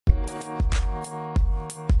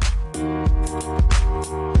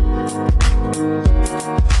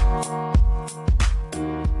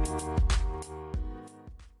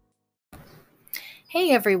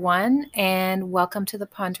Hey everyone, and welcome to the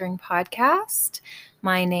Pondering Podcast.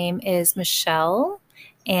 My name is Michelle,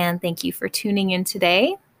 and thank you for tuning in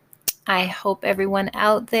today. I hope everyone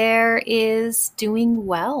out there is doing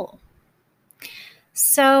well.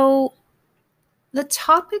 So, the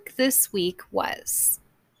topic this week was,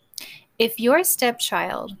 if your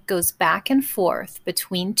stepchild goes back and forth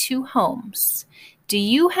between two homes, do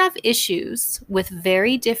you have issues with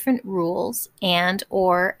very different rules and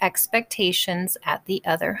or expectations at the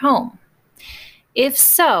other home? If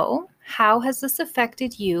so, how has this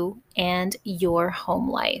affected you and your home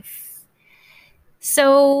life?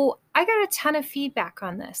 So I got a ton of feedback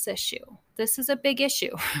on this issue. This is a big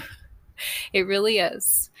issue. It really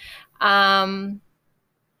is.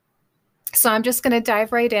 So I'm just going to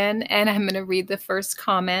dive right in, and I'm going to read the first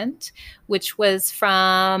comment, which was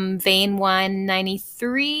from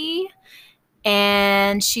Vane193.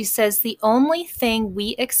 And she says, the only thing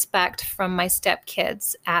we expect from my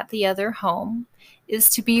stepkids at the other home is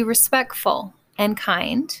to be respectful and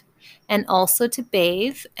kind, and also to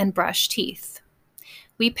bathe and brush teeth.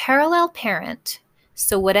 We parallel parent,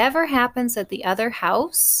 so whatever happens at the other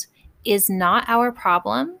house is not our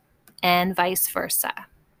problem, and vice versa.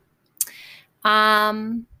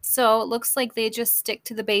 So it looks like they just stick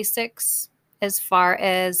to the basics as far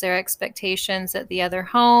as their expectations at the other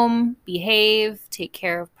home, behave, take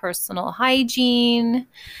care of personal hygiene.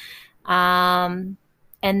 And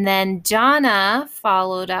then Donna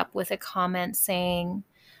followed up with a comment saying,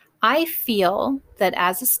 I feel that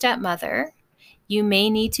as a stepmother, you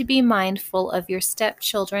may need to be mindful of your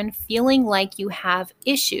stepchildren feeling like you have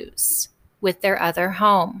issues with their other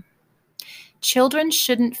home. Children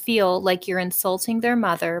shouldn't feel like you're insulting their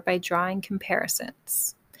mother by drawing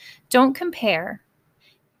comparisons. Don't compare.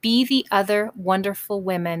 Be the other wonderful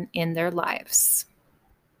women in their lives.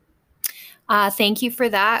 Thank you for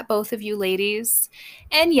that, both of you ladies.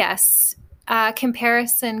 And yes,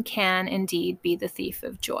 comparison can indeed be the thief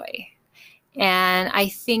of joy. And I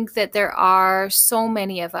think that there are so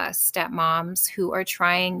many of us stepmoms who are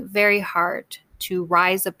trying very hard to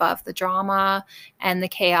rise above the drama and the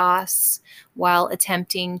chaos while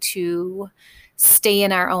attempting to stay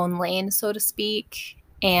in our own lane, so to speak,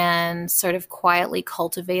 and sort of quietly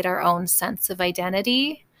cultivate our own sense of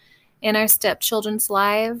identity in our stepchildren's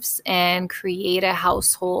lives and create a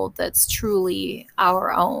household that's truly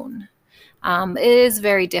our own. It is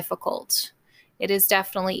very difficult. It is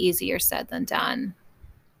definitely easier said than done.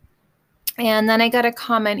 And then I got a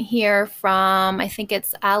comment here from, I think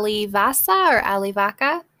it's Ali Vasa or Ali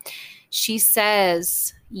Vaca. She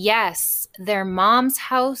says, yes, their mom's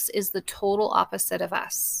house is the total opposite of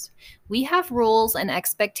us. We have rules and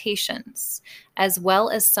expectations, as well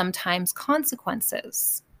as sometimes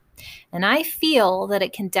consequences. And I feel that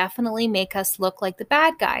it can definitely make us look like the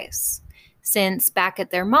bad guys, since back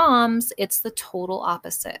at their mom's, it's the total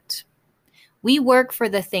opposite. We work for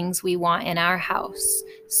the things we want in our house.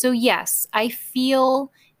 So yes, I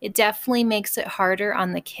feel it definitely makes it harder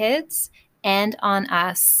on the kids and on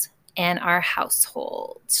us and our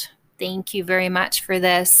household. Thank you very much for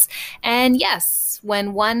this. And yes,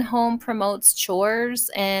 when one home promotes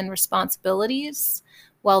chores and responsibilities,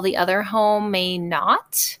 while the other home may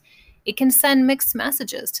not, it can send mixed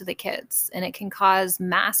messages to the kids, and it can cause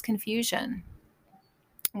mass confusion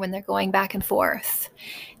when they're going back and forth.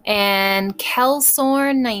 And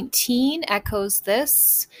Kelsorn19 echoes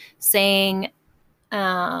this, saying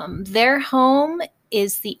their home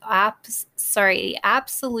is the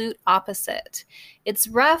absolute opposite. It's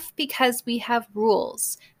rough because we have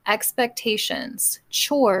rules, expectations,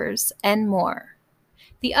 chores, and more.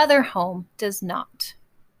 The other home does not.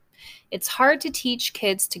 It's hard to teach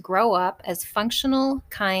kids to grow up as functional,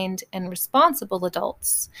 kind, and responsible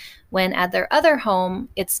adults when at their other home,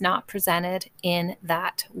 it's not presented in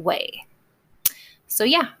that way. So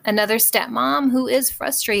yeah, another stepmom who is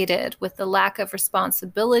frustrated with the lack of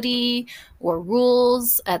responsibility or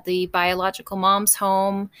rules at the biological mom's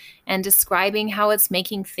home and describing how it's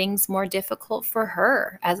making things more difficult for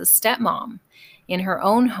her as a stepmom in her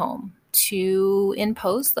own home to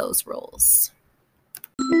impose those rules.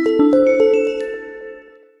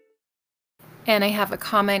 And I have a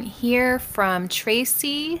comment here from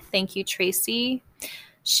Tracy. Thank you, Tracy.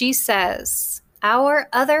 She says, our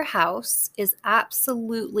other house is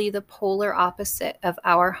absolutely the polar opposite of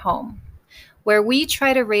our home. Where we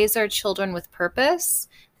try to raise our children with purpose,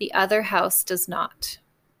 the other house does not.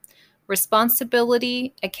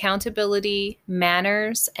 Responsibility, accountability,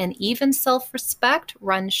 manners, and even self-respect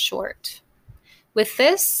run short. With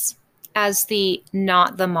this, as the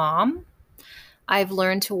not the mom, I've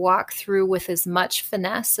learned to walk through with as much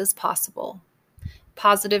finesse as possible.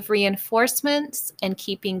 Positive reinforcements and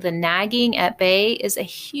keeping the nagging at bay is a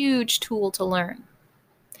huge tool to learn.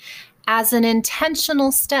 As an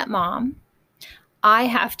intentional stepmom, I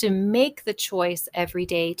have to make the choice every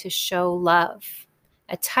day to show love,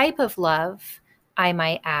 a type of love, I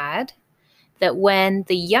might add, that when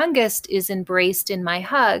the youngest is embraced in my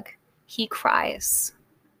hug, he cries.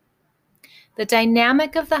 The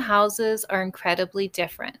dynamic of the houses are incredibly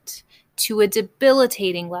different to a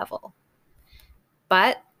debilitating level.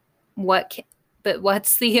 But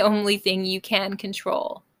what's the only thing you can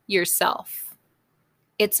control? Yourself.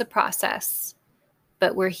 It's a process,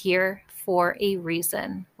 but we're here for a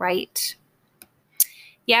reason, right?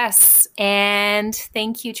 Yes, and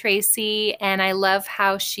thank you, Tracy. And I love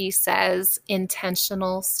how she says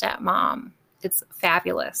intentional stepmom. It's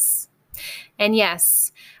fabulous. And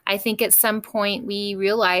yes, I think at some point we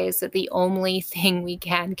realize that the only thing we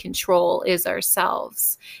can control is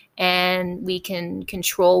ourselves. And we can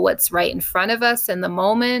control what's right in front of us in the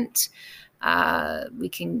moment. We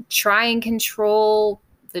can try and control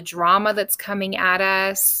the drama that's coming at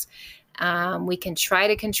us. We can try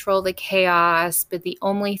to control the chaos, but the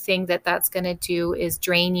only thing that that's going to do is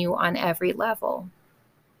drain you on every level.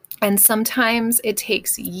 And sometimes it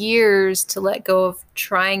takes years to let go of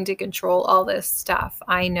trying to control all this stuff.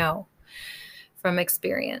 I know from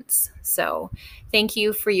experience. So thank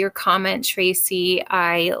you for your comment, Tracy.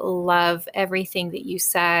 I love everything that you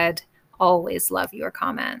said. Always love your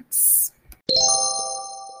comments.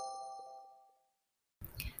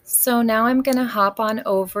 So now I'm going to hop on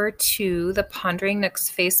over to the Pondering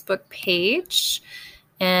Nooks Facebook page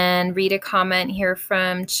and read a comment here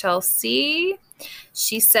from Chelsea.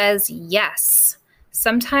 She says, yes,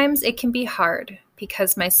 sometimes it can be hard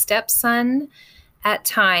because my stepson at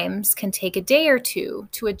times can take a day or two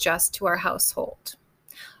to adjust to our household.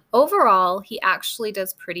 Overall, he actually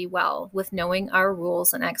does pretty well with knowing our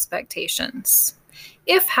rules and expectations.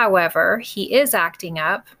 If, however, he is acting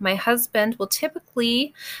up, my husband will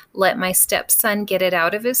typically let my stepson get it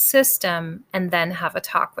out of his system and then have a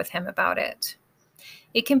talk with him about it.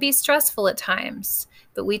 It can be stressful at times,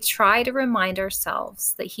 but we try to remind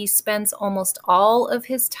ourselves that he spends almost all of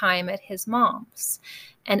his time at his mom's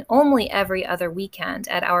and only every other weekend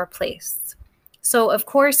at our place. So, of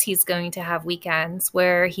course, he's going to have weekends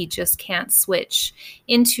where he just can't switch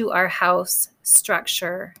into our house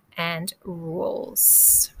structure and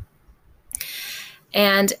rules.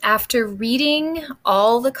 And after reading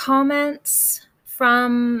all the comments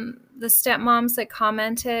from the stepmoms that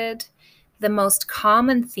commented, the most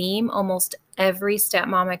common theme almost every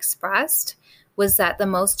stepmom expressed was that the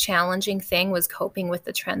most challenging thing was coping with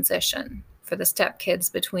the transition for the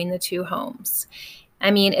stepkids between the two homes. I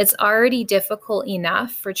mean, it's already difficult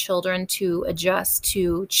enough for children to adjust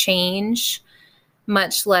to change,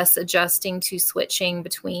 much less adjusting to switching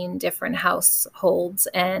between different households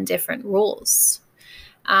and different rules.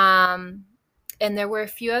 And there were a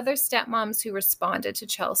few other stepmoms who responded to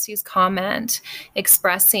Chelsea's comment,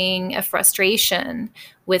 expressing a frustration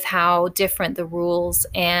with how different the rules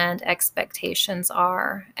and expectations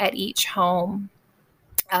are at each home.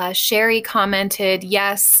 Sherry commented,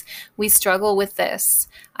 yes, we struggle with this.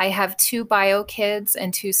 I have 2 bio kids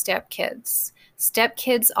and 2 stepkids.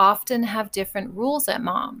 Stepkids often have different rules at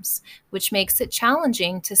mom's, which makes it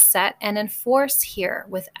challenging to set and enforce here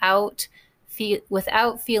without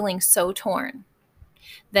feeling so torn.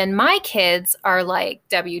 Then my kids are like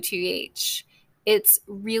WTH. It's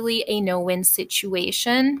really a no-win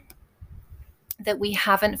situation that we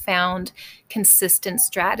haven't found consistent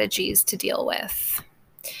strategies to deal with.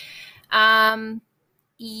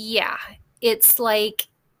 Yeah, it's like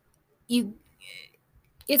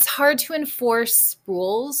it's hard to enforce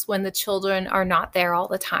rules when the children are not there all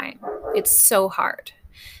the time. It's so hard.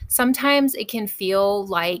 Sometimes it can feel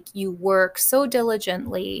like you work so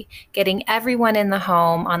diligently getting everyone in the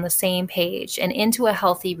home on the same page and into a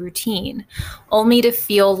healthy routine, only to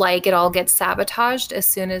feel like it all gets sabotaged as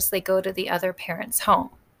soon as they go to the other parent's home.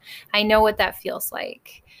 I know what that feels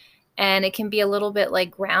like. And it can be a little bit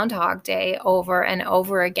like Groundhog Day over and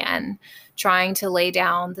over again, trying to lay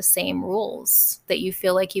down the same rules that you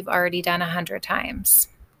feel like you've already done 100 times.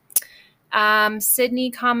 Sydney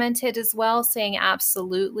commented as well, saying,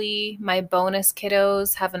 absolutely, my bonus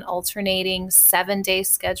kiddos have an alternating 7-day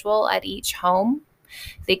schedule at each home.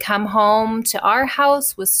 They come home to our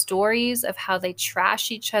house with stories of how they trash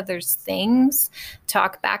each other's things,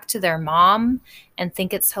 talk back to their mom, and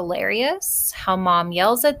think it's hilarious, how mom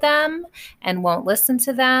yells at them and won't listen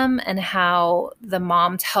to them, and how the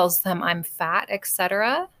mom tells them I'm fat,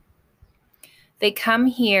 etc. They come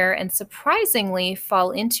here and surprisingly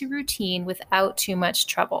fall into routine without too much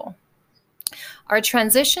trouble. Our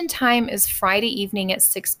transition time is Friday evening at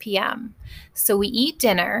 6 p.m. So we eat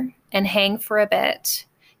dinner and hang for a bit,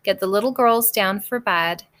 get the little girls down for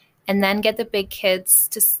bed, and then get the big kids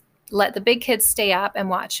to let the big kids stay up and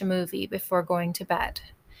watch a movie before going to bed.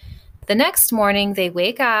 The next morning, they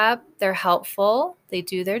wake up, they're helpful, they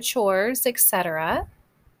do their chores, etc.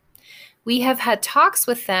 We have had talks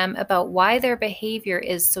with them about why their behavior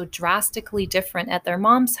is so drastically different at their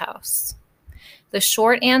mom's house. The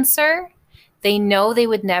short answer, they know they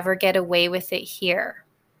would never get away with it here.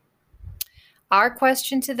 Our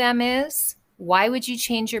question to them is, why would you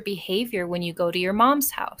change your behavior when you go to your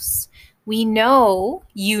mom's house? We know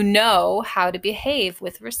you know how to behave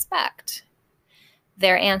with respect.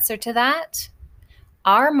 Their answer to that,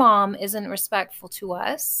 our mom isn't respectful to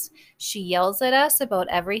us. She yells at us about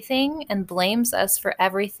everything and blames us for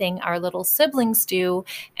everything our little siblings do,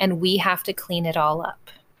 and we have to clean it all up.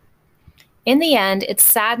 In the end, it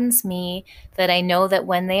saddens me that I know that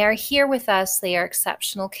when they are here with us, they are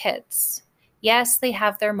exceptional kids. Yes, they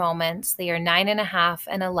have their moments. They are 9.5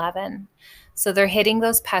 and 11, so they're hitting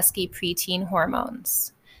those pesky preteen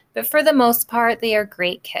hormones. But for the most part, they are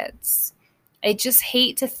great kids. I just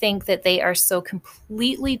hate to think that they are so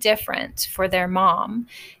completely different for their mom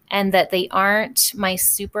and that they aren't my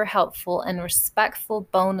super helpful and respectful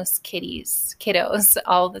bonus kiddos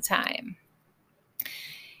all the time.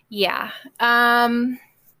 Yeah.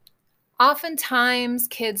 Oftentimes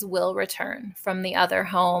kids will return from the other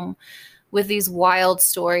home with these wild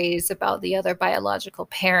stories about the other biological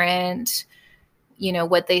parent,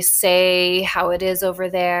 what they say, how it is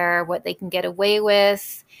over there, what they can get away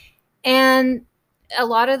with. And a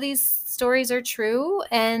lot of these stories are true,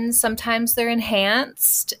 and sometimes they're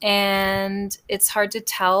enhanced, and it's hard to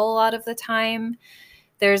tell a lot of the time.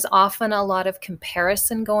 There's often a lot of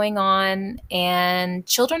comparison going on, and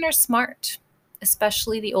children are smart,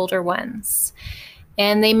 especially the older ones.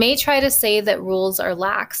 And they may try to say that rules are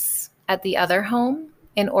lax at the other home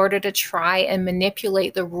in order to try and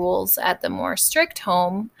manipulate the rules at the more strict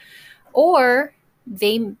home, or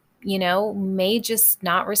they, may just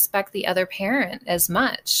not respect the other parent as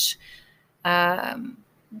much.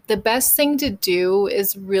 The best thing to do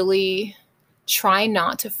is really try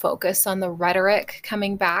not to focus on the rhetoric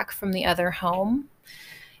coming back from the other home,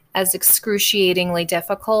 as excruciatingly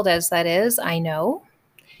difficult as that is, I know,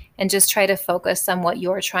 and just try to focus on what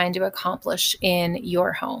you're trying to accomplish in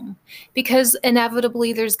your home. Because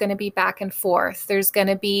inevitably there's going to be back and forth. There's going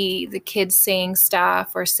to be the kids saying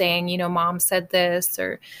stuff or saying, mom said this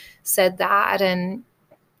or said that. And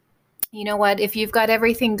you know what? If you've got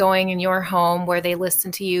everything going in your home where they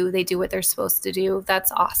listen to you, they do what they're supposed to do,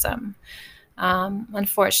 that's awesome.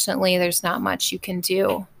 Unfortunately, there's not much you can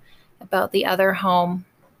do about the other home.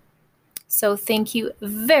 So thank you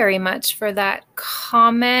very much for that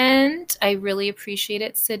comment. I really appreciate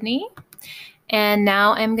it, Sydney. And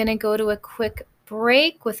now I'm going to go to a quick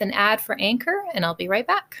break with an ad for Anchor, and I'll be right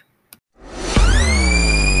back.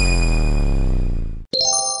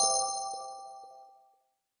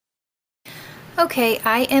 Okay,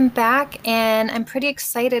 I am back, and I'm pretty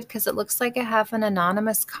excited because it looks like I have an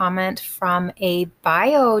anonymous comment from a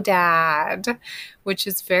bio dad, which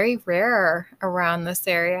is very rare around this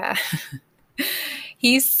area.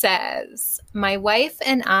 He says, my wife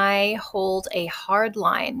and I hold a hard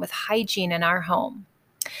line with hygiene in our home.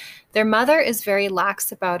 Their mother is very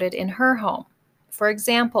lax about it in her home. For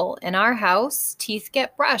example, in our house, teeth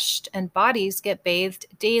get brushed and bodies get bathed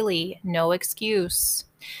daily, no excuse.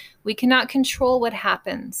 We cannot control what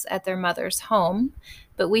happens at their mother's home,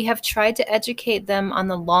 but we have tried to educate them on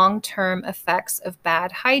the long-term effects of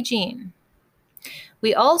bad hygiene.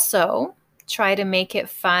 We also try to make it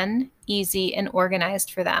fun, easy, and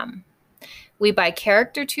organized for them. We buy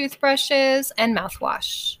character toothbrushes and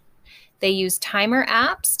mouthwash. They use timer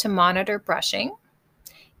apps to monitor brushing.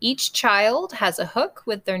 Each child has a hook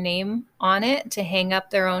with their name on it to hang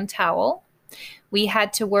up their own towel. We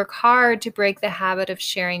had to work hard to break the habit of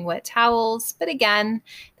sharing wet towels, but again,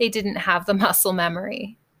 they didn't have the muscle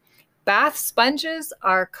memory. Bath sponges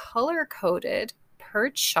are color-coded per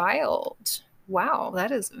child. Wow,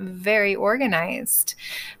 that is very organized.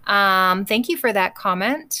 Thank you for that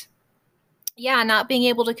comment. Yeah, not being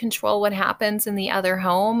able to control what happens in the other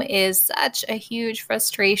home is such a huge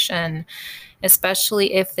frustration,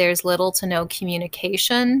 especially if there's little to no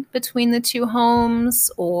communication between the two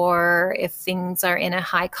homes, or if things are in a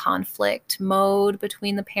high conflict mode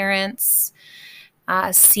between the parents.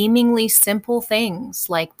 Seemingly simple things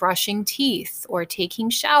like brushing teeth or taking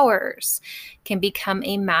showers can become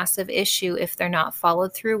a massive issue if they're not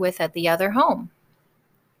followed through with at the other home.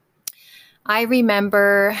 I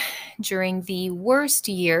remember during the worst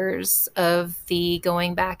years of the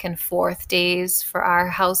going back and forth days for our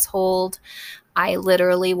household, I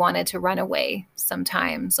literally wanted to run away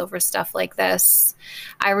sometimes over stuff like this.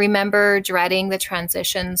 I remember dreading the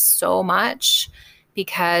transition so much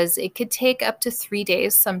because it could take up to 3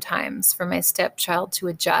 days sometimes for my stepchild to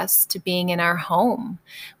adjust to being in our home,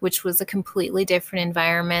 which was a completely different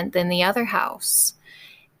environment than the other house.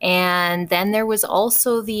 And then there was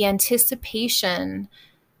also the anticipation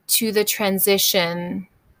to the transition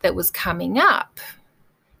that was coming up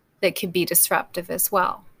that could be disruptive as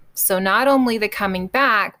well. So not only the coming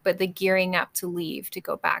back, but the gearing up to leave to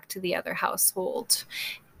go back to the other household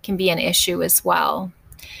can be an issue as well.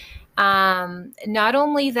 Not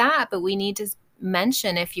only that, but we need to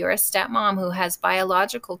mention if you're a stepmom who has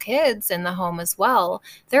biological kids in the home as well,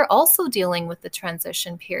 they're also dealing with the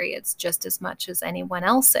transition periods just as much as anyone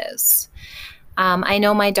else is. I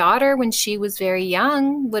know my daughter, when she was very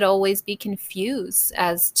young, would always be confused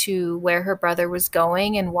as to where her brother was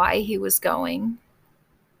going and why he was going.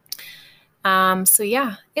 So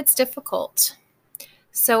yeah, it's difficult.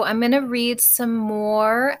 So I'm going to read some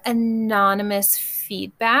more anonymous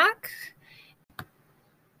feedback.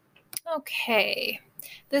 Okay.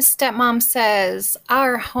 This stepmom says,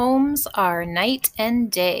 our homes are night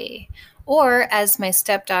and day, or as my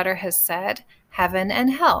stepdaughter has said, heaven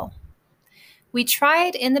and hell. We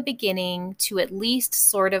tried in the beginning to at least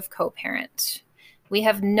sort of co-parent. We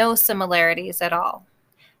have no similarities at all.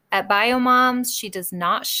 At BioMoms, she does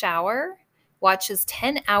not shower, watches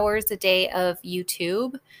 10 hours a day of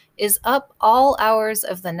YouTube, is up all hours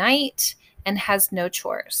of the night, and has no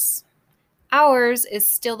chores. Ours is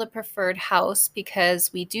still the preferred house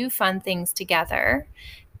because we do fun things together,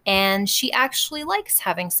 and she actually likes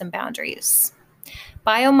having some boundaries.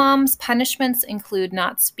 BioMom's punishments include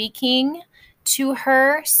not speaking to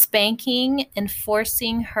her, spanking, and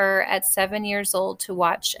forcing her at 7 years old to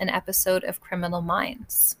watch an episode of Criminal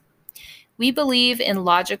Minds. We believe in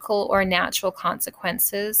logical or natural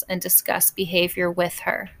consequences and discuss behavior with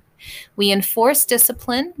her. We enforce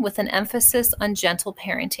discipline with an emphasis on gentle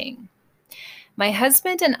parenting. My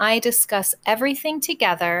husband and I discuss everything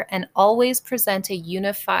together and always present a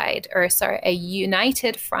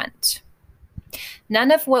united front.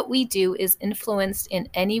 None of what we do is influenced in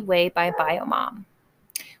any way by BioMom.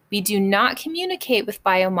 We do not communicate with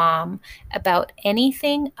BioMom about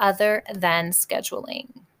anything other than scheduling.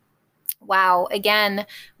 Wow, again,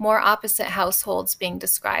 more opposite households being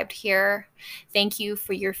described here. Thank you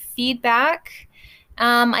for your feedback.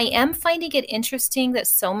 I am finding it interesting that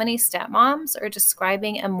so many stepmoms are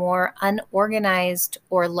describing a more unorganized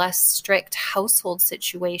or less strict household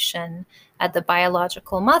situation at the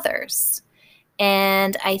biological mothers.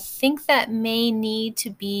 And I think that may need to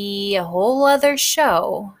be a whole other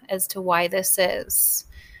show as to why this is.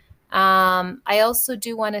 I also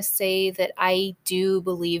do want to say that I do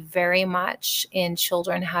believe very much in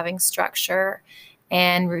children having structure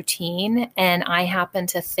and routine. And I happen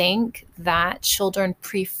to think that children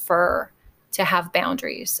prefer to have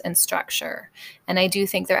boundaries and structure. And I do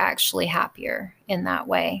think they're actually happier in that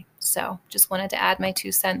way. So just wanted to add my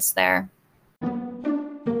 2 cents there.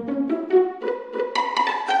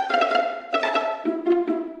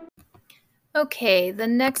 Okay, the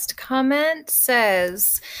next comment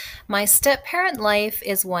says, my step-parent life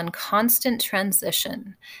is one constant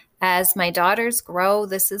transition. As my daughters grow,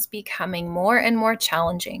 this is becoming more and more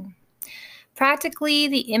challenging. Practically,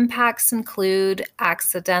 the impacts include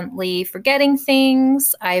accidentally forgetting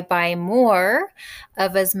things. I buy more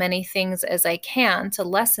of as many things as I can to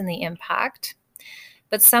lessen the impact.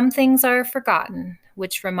 But some things are forgotten,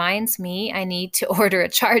 which reminds me I need to order a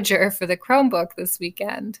charger for the Chromebook this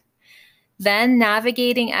weekend. Then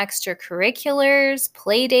navigating extracurriculars,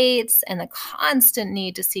 play dates, and the constant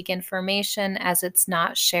need to seek information as it's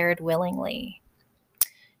not shared willingly.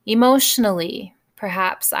 Emotionally,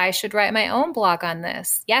 perhaps I should write my own blog on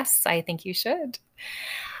this. Yes, I think you should.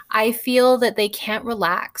 I feel that they can't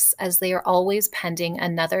relax as they are always pending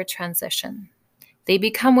another transition. They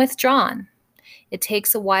become withdrawn. It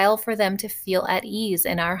takes a while for them to feel at ease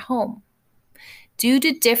in our home. Due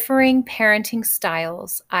to differing parenting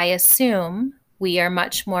styles, I assume we are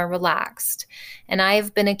much more relaxed, and I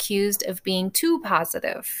have been accused of being too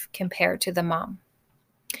positive compared to the mom.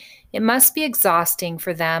 It must be exhausting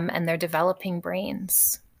for them and their developing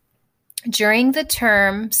brains. During the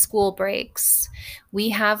term school breaks, we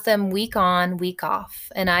have them week on, week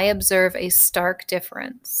off, and I observe a stark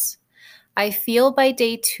difference. I feel by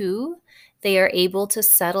day 2, they are able to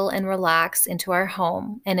settle and relax into our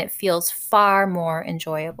home, and it feels far more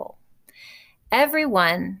enjoyable.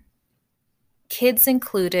 Everyone, kids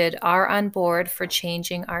included, are on board for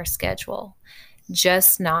changing our schedule,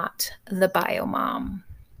 just not the bio mom.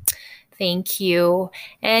 Thank you.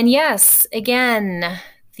 And yes, again,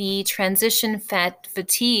 the transition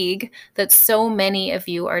fatigue that so many of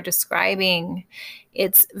you are describing.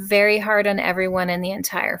 It's very hard on everyone in the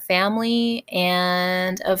entire family,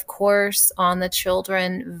 and of course, on the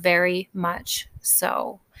children, very much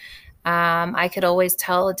so. I could always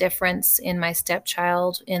tell a difference in my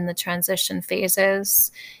stepchild in the transition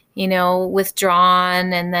phases,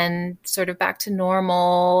 withdrawn and then sort of back to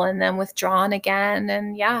normal and then withdrawn again.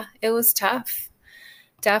 And yeah, it was tough,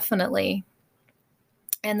 definitely.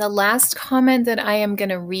 And the last comment that I am going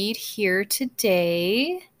to read here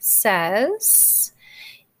today says,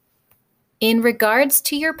 in regards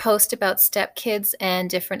to your post about stepkids and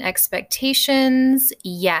different expectations,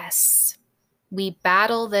 yes, we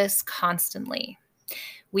battle this constantly.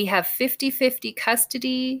 We have 50-50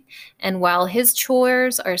 custody, and while his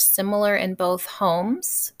chores are similar in both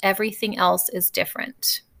homes, everything else is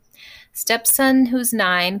different. Stepson, who's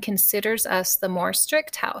 9, considers us the more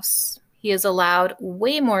strict house. He is allowed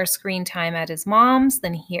way more screen time at his mom's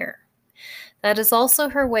than here. That is also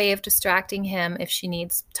her way of distracting him if she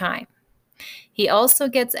needs time. He also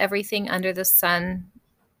gets everything under the sun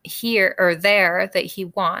here or there that he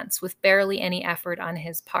wants with barely any effort on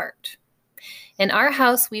his part. In our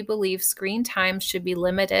house, we believe screen time should be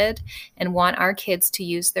limited and want our kids to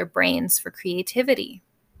use their brains for creativity.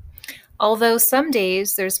 Although some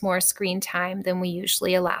days there's more screen time than we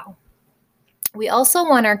usually allow. We also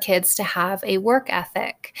want our kids to have a work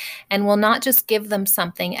ethic and will not just give them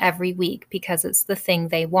something every week because it's the thing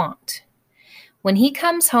they want. When he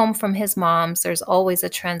comes home from his mom's, there's always a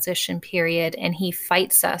transition period, and he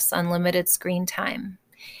fights us on limited screen time.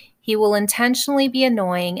 He will intentionally be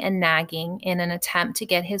annoying and nagging in an attempt to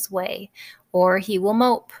get his way, or he will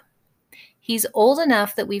mope. He's old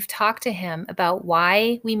enough that we've talked to him about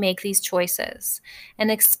why we make these choices and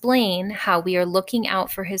explain how we are looking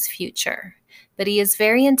out for his future, but he is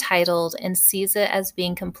very entitled and sees it as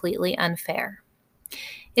being completely unfair.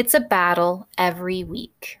 It's a battle every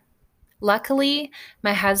week. Luckily,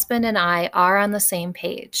 my husband and I are on the same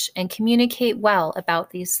page and communicate well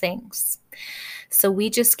about these things. So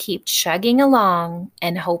we just keep chugging along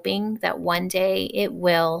and hoping that one day it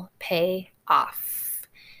will pay off.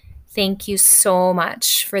 Thank you so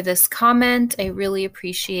much for this comment. I really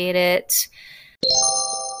appreciate it.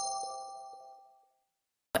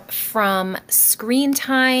 From screen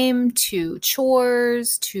time to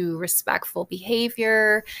chores to respectful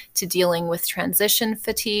behavior to dealing with transition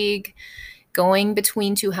fatigue, going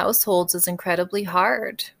between 2 households is incredibly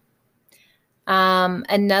hard.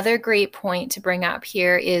 Another great point to bring up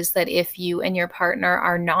here is that if you and your partner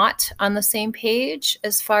are not on the same page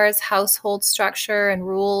as far as household structure and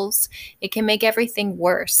rules, it can make everything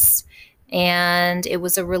worse. And it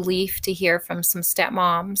was a relief to hear from some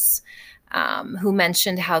stepmoms who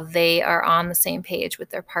mentioned how they are on the same page with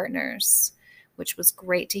their partners, which was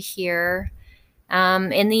great to hear.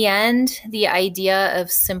 In the end, the idea of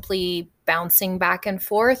simply bouncing back and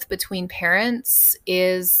forth between parents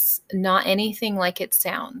is not anything like it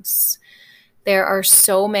sounds. There are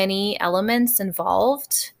so many elements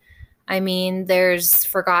involved. I mean, there's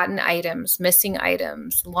forgotten items, missing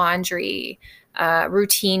items, laundry,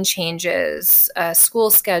 routine changes, school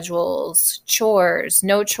schedules, chores,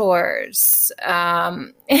 no chores.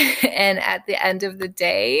 And at the end of the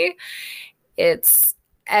day, it's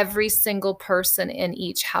every single person in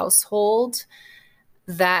each household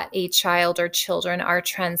that a child or children are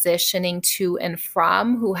transitioning to and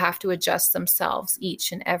from who have to adjust themselves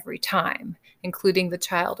each and every time, including the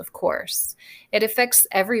child, of course. It affects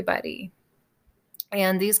everybody.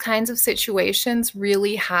 And these kinds of situations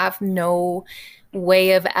really have no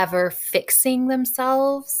way of ever fixing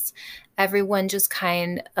themselves. Everyone just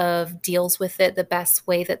kind of deals with it the best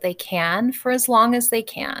way that they can for as long as they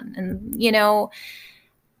can. And,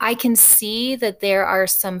 I can see that there are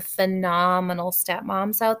some phenomenal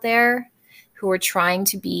stepmoms out there who are trying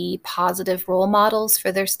to be positive role models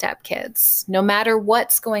for their stepkids, no matter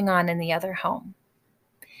what's going on in the other home.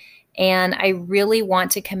 And I really want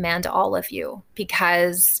to commend all of you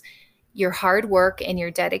because your hard work and your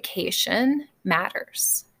dedication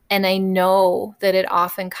matters. And I know that it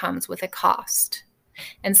often comes with a cost.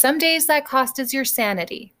 And some days that cost is your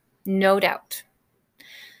sanity, no doubt.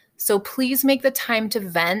 So please make the time to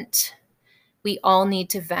vent. We all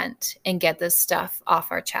need to vent and get this stuff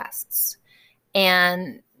off our chests.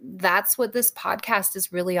 And that's what this podcast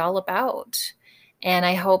is really all about. And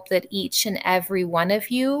I hope that each and every one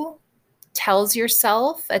of you tells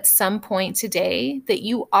yourself at some point today that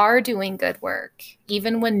you are doing good work,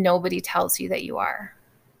 even when nobody tells you that you are.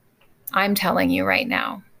 I'm telling you right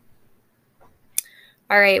now.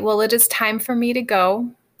 All right, well, it is time for me to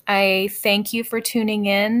go. I thank you for tuning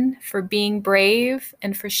in, for being brave,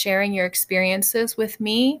 and for sharing your experiences with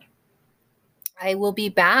me. I will be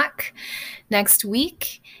back next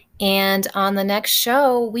week. And on the next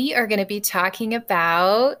show, we are going to be talking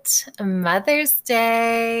about Mother's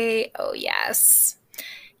Day. Oh, yes.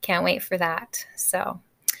 Can't wait for that. So,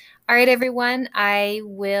 all right, everyone, I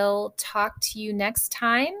will talk to you next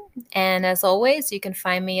time. And as always, you can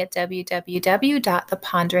find me at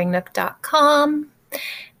www.theponderingnook.com.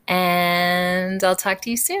 And I'll talk to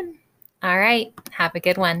you soon. All right. Have a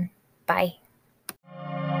good one. Bye.